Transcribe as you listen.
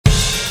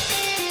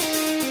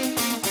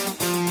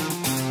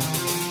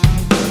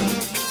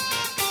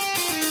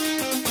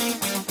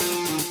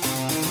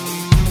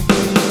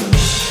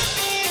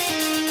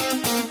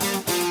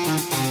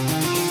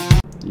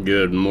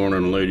Good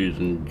morning, ladies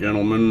and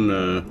gentlemen.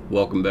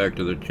 Welcome back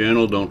to the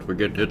channel. Don't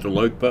forget to hit the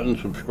like button,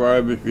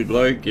 subscribe if you'd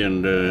like,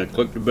 and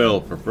click the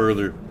bell for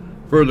further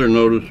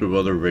notice of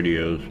other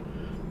videos,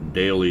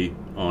 daily,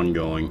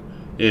 ongoing.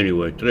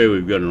 Anyway, today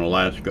we've got an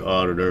Alaska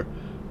auditor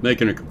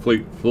making a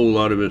complete fool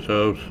out of his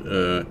house,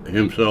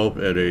 himself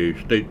at a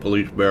state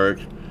police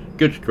barracks,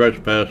 gets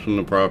trespassing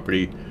the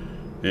property,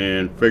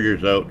 and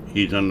figures out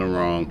he's in the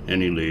wrong,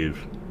 and he leaves.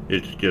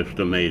 It's just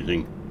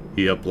amazing.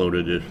 He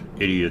uploaded this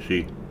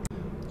idiocy.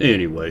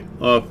 Anyway,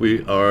 off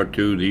we are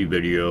to the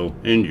video.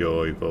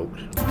 Enjoy,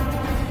 folks.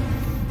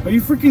 Are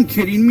you freaking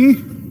kidding me?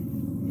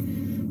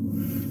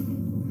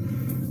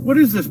 What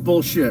is this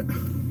bullshit?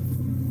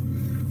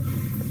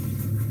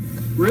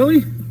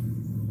 Really?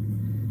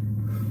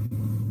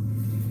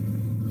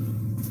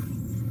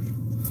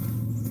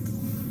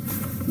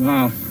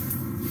 Wow.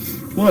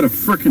 What a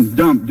freaking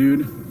dump,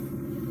 dude.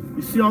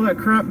 You see all that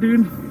crap,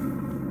 dude?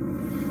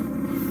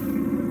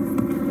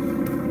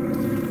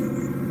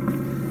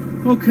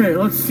 Okay,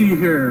 let's see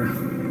here.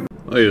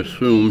 I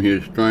assume he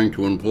is trying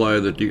to imply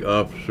that the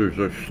officers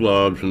are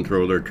slobs and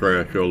throw their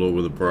trash all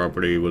over the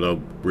property without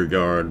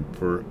regard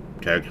for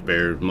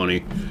taxpayers'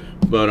 money.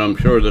 But I'm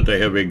sure that they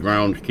have a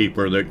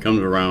groundskeeper that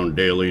comes around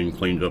daily and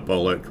cleans up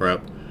all that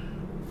crap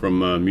from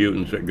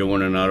mutants that go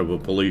in and out of a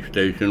police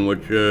station,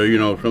 which, you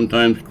know,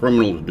 sometimes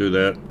criminals do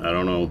that. I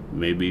don't know.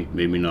 Maybe,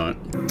 maybe not.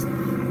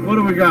 What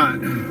do we got?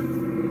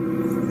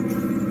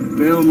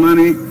 Bail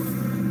money.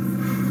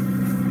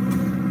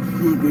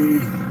 Will be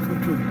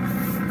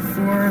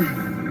 4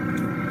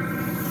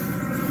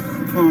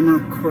 Palmer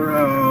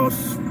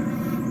Courthouse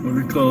will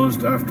be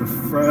closed after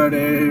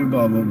Friday,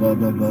 blah blah blah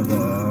blah blah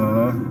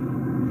blah.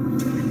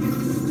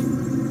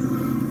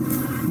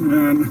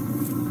 And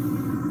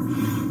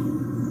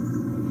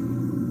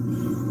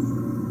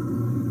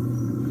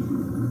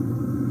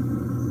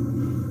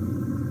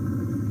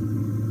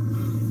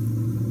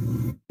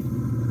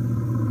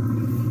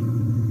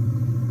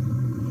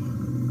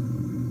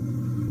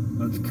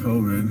that's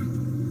COVID.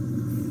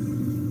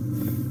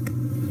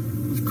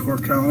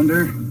 Court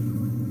calendar.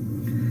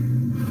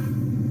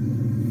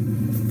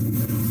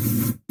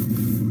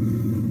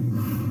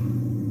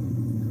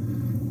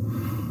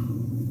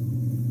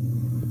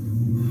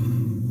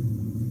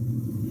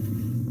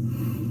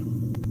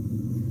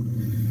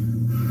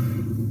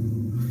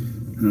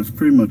 And that's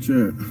pretty much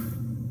it.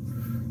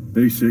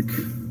 Basic.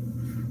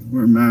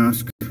 Wear a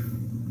mask.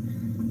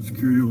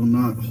 Security will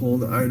not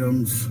hold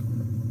items.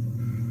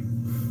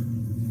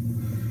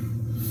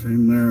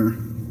 Same there.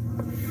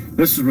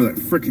 This is where that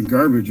freaking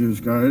garbage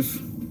is, guys.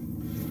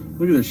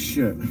 Look at this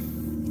shit. I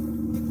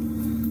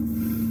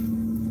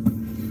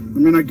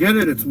mean, I get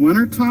it, it's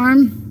winter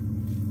time,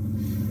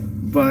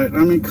 but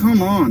I mean,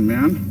 come on,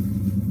 man.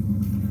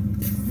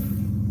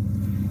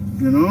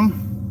 You know?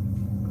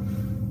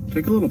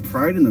 Take a little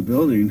pride in the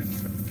building.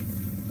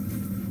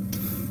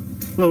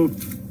 So,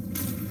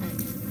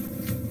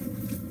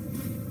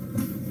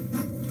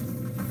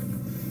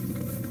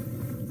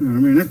 I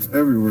mean, it's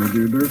everywhere,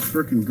 dude. There's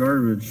freaking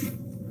garbage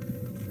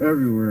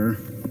everywhere.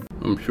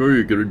 I'm sure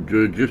you could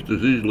just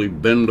as easily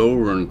bend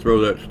over and throw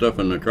that stuff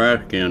in the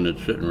trash can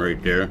that's sitting right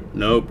there.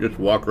 Nope, just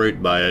walk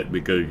right by it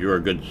because you're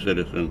a good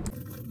citizen.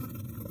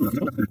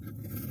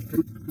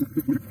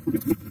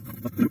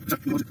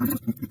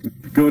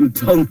 Go and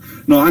tell them,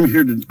 no, I'm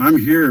here.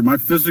 Me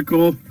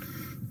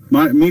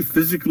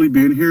physically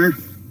being here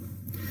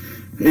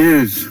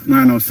is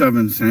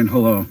 907 saying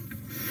hello.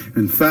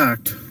 In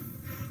fact,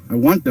 I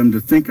want them to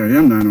think I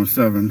am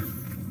 907.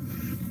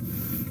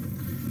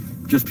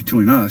 Just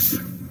between us.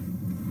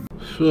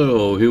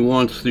 So he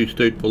wants the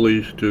state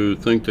police to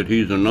think that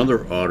he's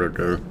another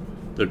auditor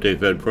that they've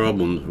had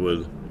problems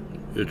with.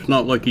 It's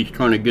not like he's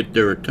trying to get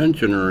their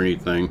attention or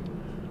anything,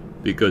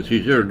 because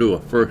he's there to do a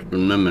First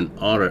Amendment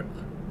audit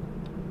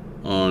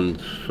on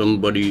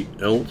somebody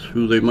else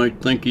who they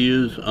might think he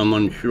is. I'm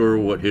unsure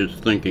what his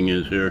thinking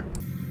is here.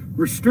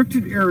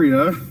 Restricted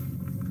area,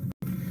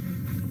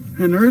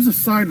 and there is a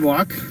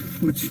sidewalk,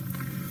 which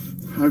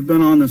I've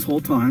been on this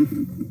whole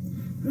time.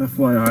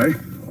 FYI.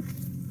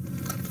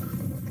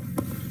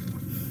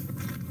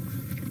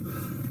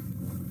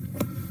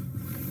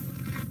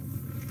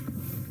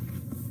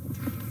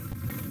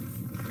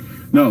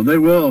 No, they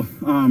will.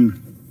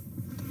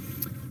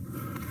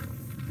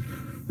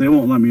 They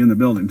won't let me in the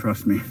building,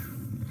 trust me.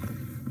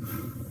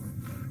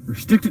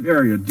 Restricted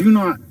area. Do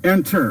not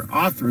enter.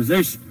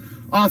 Authorization.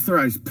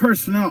 Authorized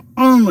personnel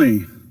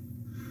only.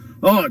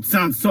 Oh, it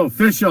sounds so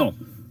official.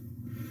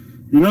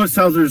 You notice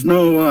how there's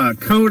no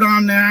code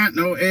on that,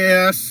 no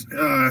AS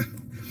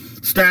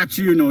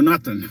statute, no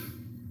nothing.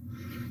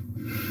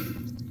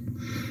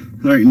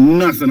 There ain't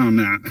nothing on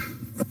that.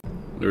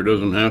 There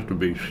doesn't have to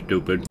be,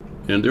 stupid.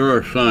 And there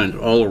are signs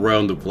all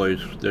around the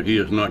place that he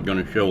is not going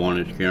to show on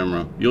his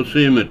camera. You'll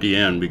see him at the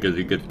end because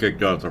he gets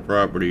kicked off the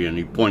property and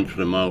he points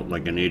them out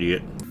like an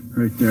idiot.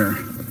 Right there.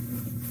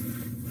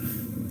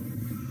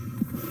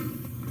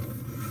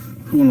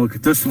 I want to look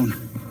at this one.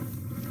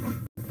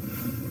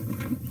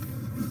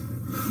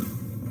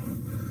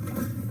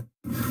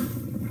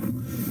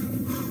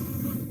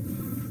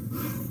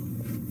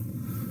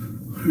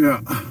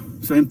 Yeah,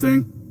 same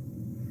thing.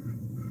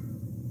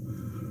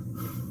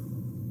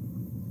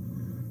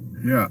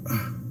 Yeah.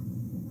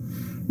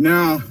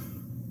 Now,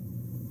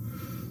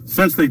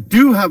 since they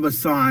do have a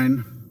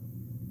sign,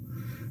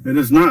 it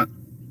is not,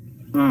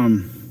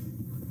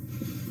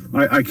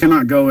 I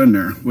cannot go in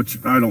there, which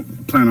I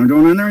don't plan on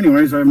going in there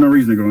anyways. I have no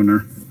reason to go in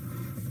there.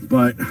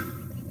 But,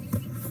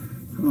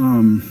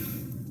 I'm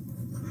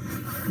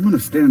going to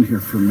stand here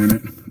for a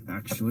minute,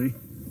 actually.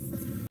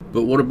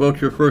 But what about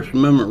your First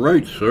Amendment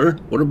rights, sir?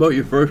 What about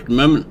your First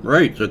Amendment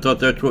rights? I thought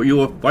that's what you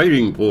were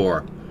fighting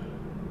for.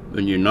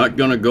 And you're not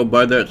going to go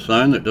by that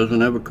sign that doesn't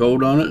have a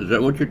code on it? Is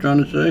that what you're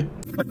trying to say?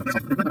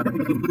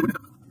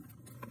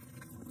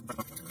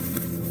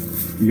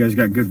 You guys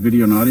got good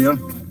video and audio?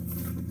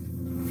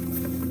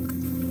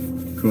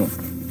 Cool.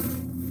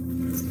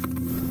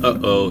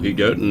 Uh-oh, he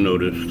got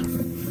noticed.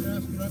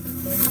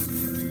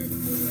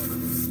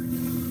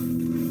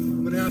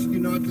 I'm going to ask you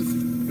not to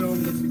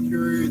film the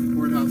security at the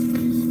courthouse,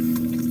 please.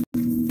 Do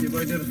you have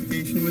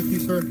identification with you,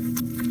 sir?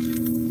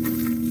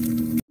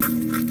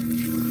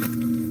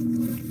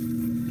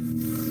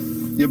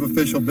 Do you have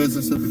official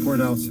business at the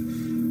courthouse?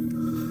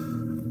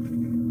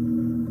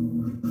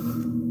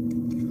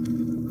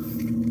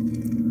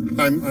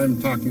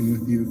 I'm talking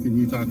with you. Can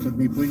you talk with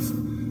me, please?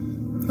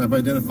 I've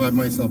identified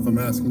myself. I'm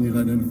asking you to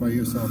identify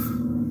yourself.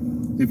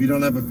 If you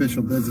don't have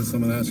official business,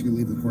 I'm going to ask you to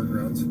leave the court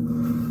grounds.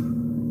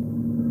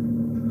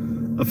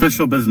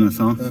 Official business,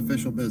 huh?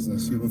 Official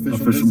business. You have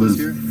official business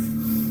here?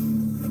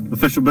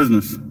 Official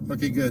business.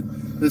 Okay, good.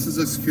 This is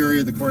a security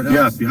of the courthouse.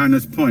 Yeah, behind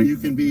this point. You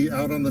can be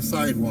out on the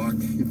sidewalk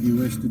if you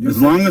wish to do so.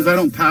 As long as I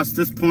don't pass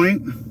this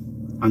point,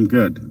 I'm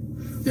good.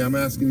 Yeah, I'm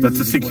asking you. That's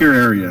a secure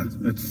area.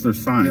 It's their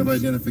signs. You have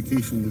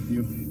identification with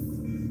you.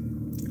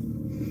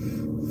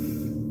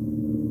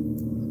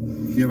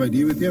 Do you have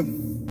ID with you?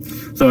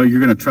 So you're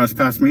going to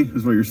trespass me,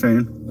 is what you're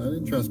saying? I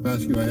didn't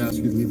trespass you. I asked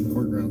you to leave the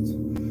court grounds.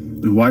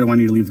 Why do I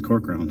need to leave the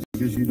court grounds?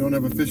 Because you don't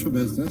have official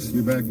business.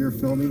 You're back here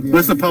filming.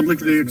 This is a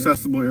publicly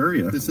accessible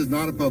area. This is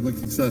not a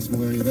public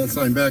accessible area. That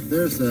sign back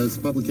there says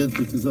public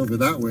entrance is over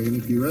that way, and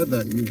if you read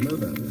that, you'd know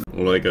that.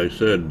 Like I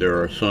said,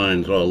 there are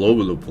signs all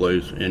over the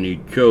place, and he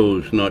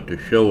chose not to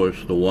show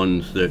us the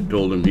ones that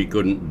told him he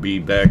couldn't be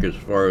back as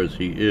far as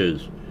he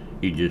is.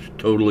 He just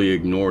totally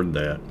ignored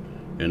that,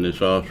 and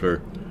this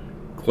officer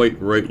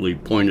quite rightly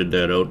pointed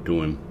that out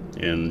to him,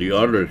 and the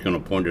auditor is going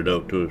to point it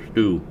out to us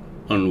too,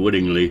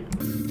 unwittingly.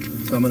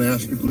 So I'm going to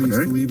ask you please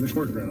to leave the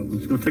court grounds.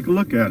 Let's go take a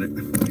look at it.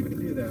 You can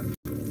do that.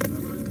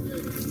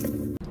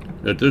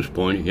 At this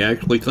point, he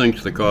actually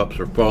thinks the cops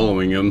are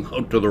following him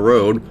out to the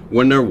road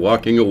when they're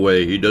walking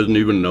away. He doesn't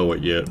even know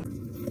it yet.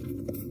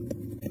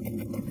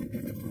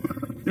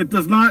 It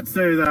does not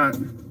say that.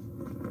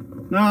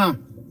 No.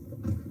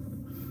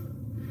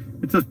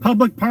 It says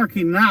public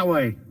parking that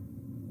way.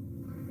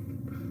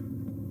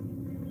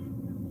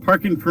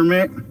 Parking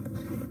permit,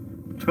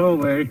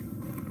 tollway.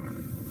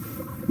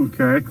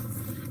 Okay.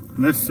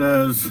 And this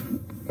says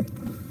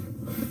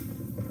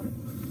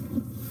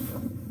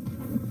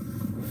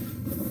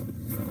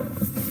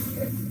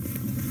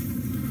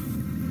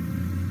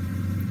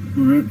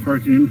permit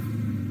parking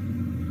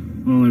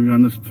only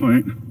on this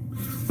point.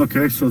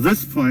 Okay, so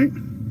this point,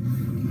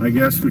 I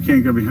guess we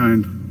can't go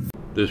behind.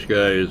 This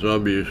guy is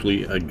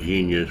obviously a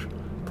genius.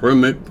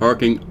 Permit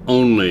parking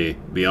only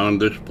beyond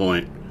this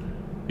point.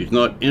 He's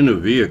not in a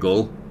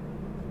vehicle,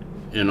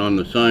 and on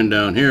the sign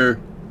down here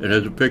it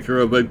has a picture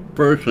of a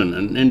person,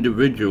 an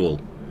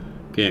individual.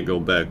 Can't go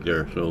back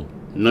there, so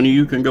none of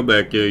you can go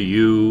back there.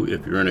 You,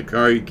 if you're in a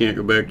car, you can't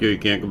go back there. You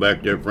can't go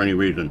back there for any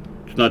reason.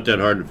 It's not that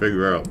hard to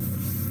figure out.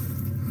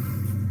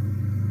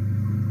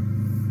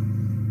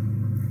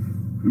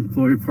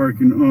 Employee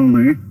parking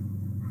only.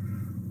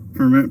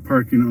 Permit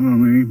parking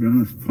only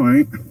beyond this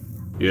point.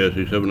 Yes,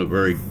 he's having a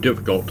very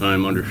difficult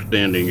time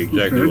understanding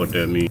exactly what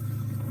that means.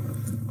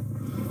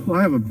 Well,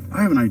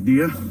 I have an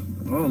idea.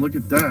 Oh, look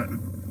at that.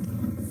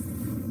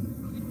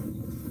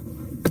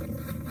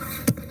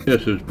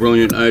 Yes, his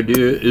brilliant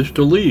idea is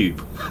to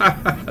leave.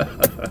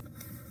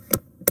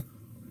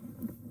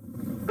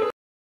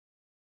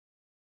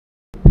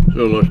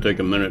 So let's take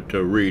a minute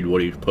to read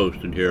what he's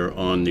posted here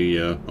on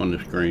the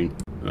screen.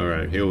 All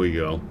right, here we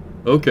go.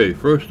 Okay,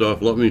 first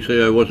off, let me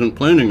say I wasn't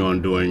planning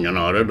on doing an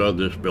audit of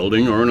this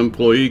building or an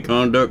employee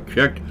conduct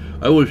check.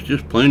 I was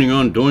just planning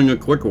on doing a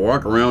quick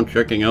walk around,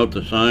 checking out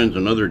the signs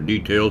and other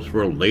details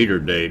for a later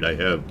date. I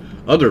have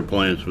other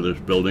plans for this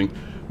building,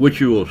 which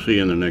you will see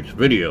in the next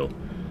video.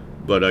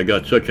 But I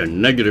got such a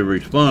negative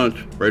response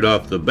right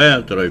off the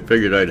bat that I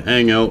figured I'd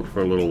hang out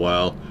for a little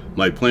while.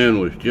 My plan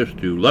was just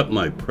to let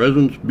my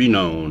presence be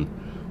known.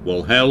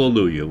 Well,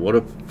 hallelujah, what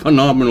a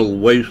phenomenal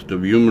waste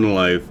of human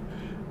life,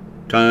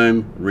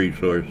 time,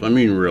 resource. I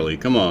mean, really,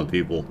 come on,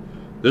 people.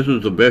 This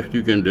is the best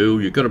you can do.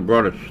 You could have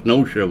brought a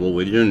snow shovel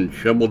with you and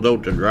shoveled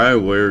out the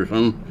driveway or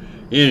something.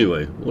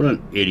 Anyway, what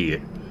an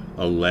idiot.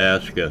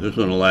 Alaska. This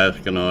is an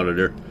Alaskan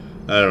auditor.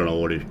 I don't know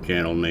what his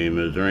channel name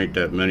is. There ain't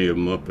that many of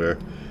them up there.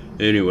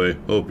 Anyway,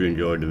 hope you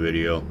enjoyed the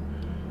video.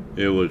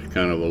 It was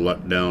kind of a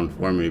letdown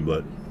for me,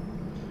 but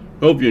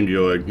Hope you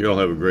enjoyed. Y'all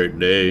have a great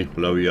day.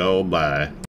 Love y'all. Bye.